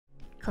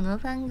この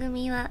番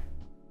組は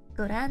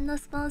ご覧の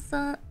スポン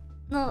サ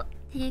ーの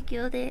提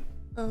供で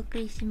お送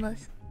りしま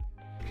す。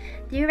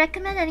Do you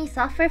recommend any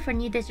software for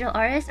new digital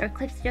artists, or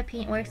Clip Studio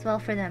Paint works well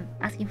for them?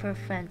 Asking for a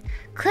friend.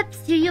 Clip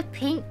Studio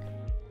Paint,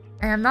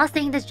 and I'm not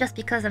saying this just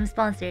because I'm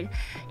sponsored,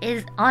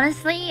 is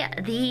honestly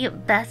the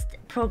best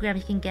program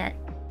you can get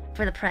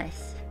for the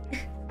price.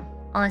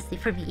 Honestly,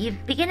 for me,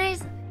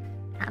 beginners,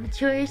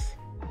 amateurs,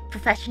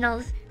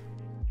 professionals,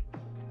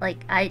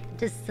 like, I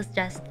just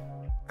suggest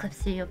Clip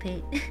Studio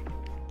Paint.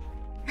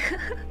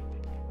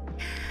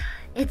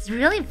 It's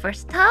really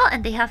versatile,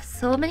 and they have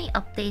so many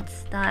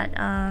updates that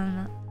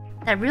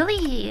that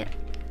really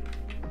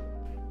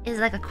is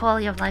like a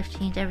quality of life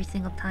change every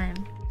single time.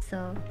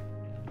 So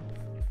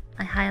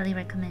I highly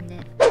recommend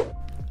it.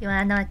 You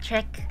wanna know a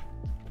trick?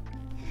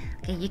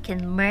 Okay, you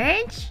can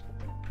merge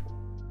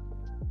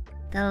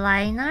the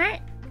line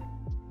art,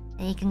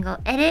 and you can go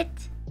edit,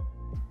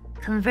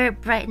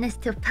 convert brightness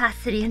to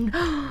opacity, and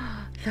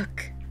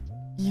look,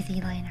 easy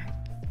line art.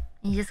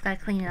 And you just gotta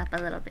clean it up a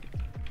little bit.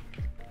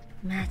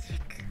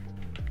 Magic.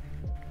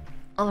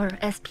 Or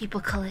as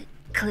people call it,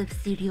 Clip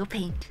Studio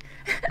Paint.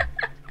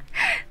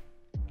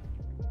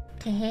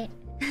 Okay.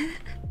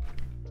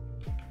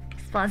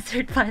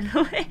 Sponsored, by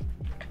the way.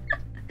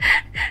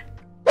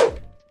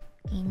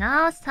 Okay,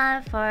 now it's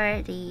time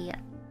for the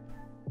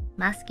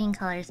masking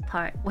colors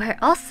part, where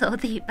also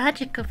the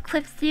magic of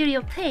Clip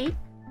Studio Paint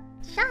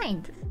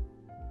shines.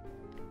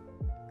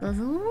 Goes,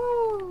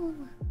 ooh.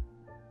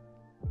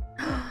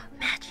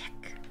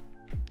 Magic.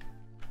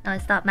 No,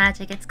 it's not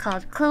magic. It's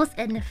called Close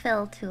and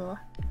Fill Tool.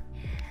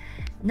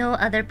 No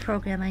other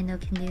program I know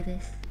can do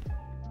this.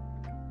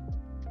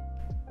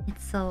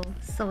 It's so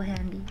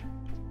handy.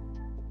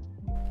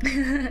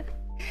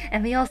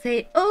 And we all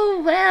say,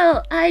 oh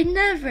well, I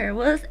never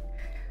was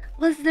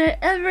there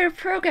ever a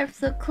program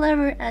so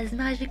clever as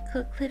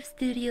Magical Clip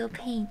Studio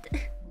Paint?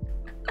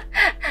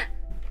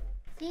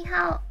 See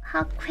how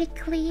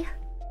quickly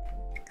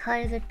the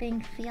colors are being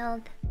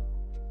filled?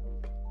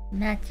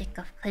 Magic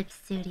of Clip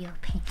Studio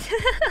Paint.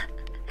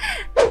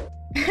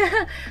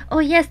 Oh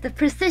yes, the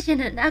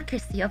precision and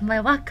accuracy of my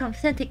Wacom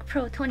Cintiq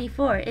Pro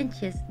 24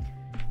 inches.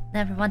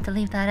 Never want to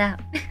leave that out.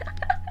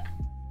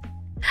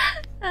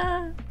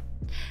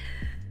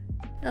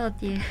 Oh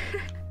dear.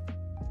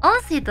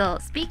 Honestly though,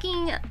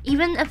 speaking,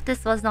 even if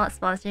this was not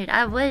sponsored,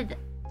 I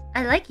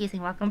like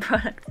using Wacom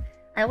products.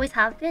 I always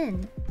have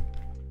been.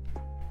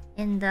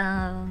 And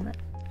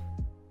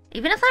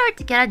even if I were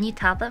to get a new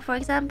tablet, for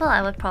example,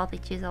 I would probably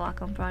choose a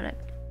Wacom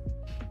product.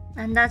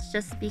 And that's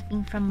just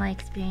speaking from my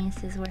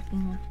experiences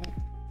working with it.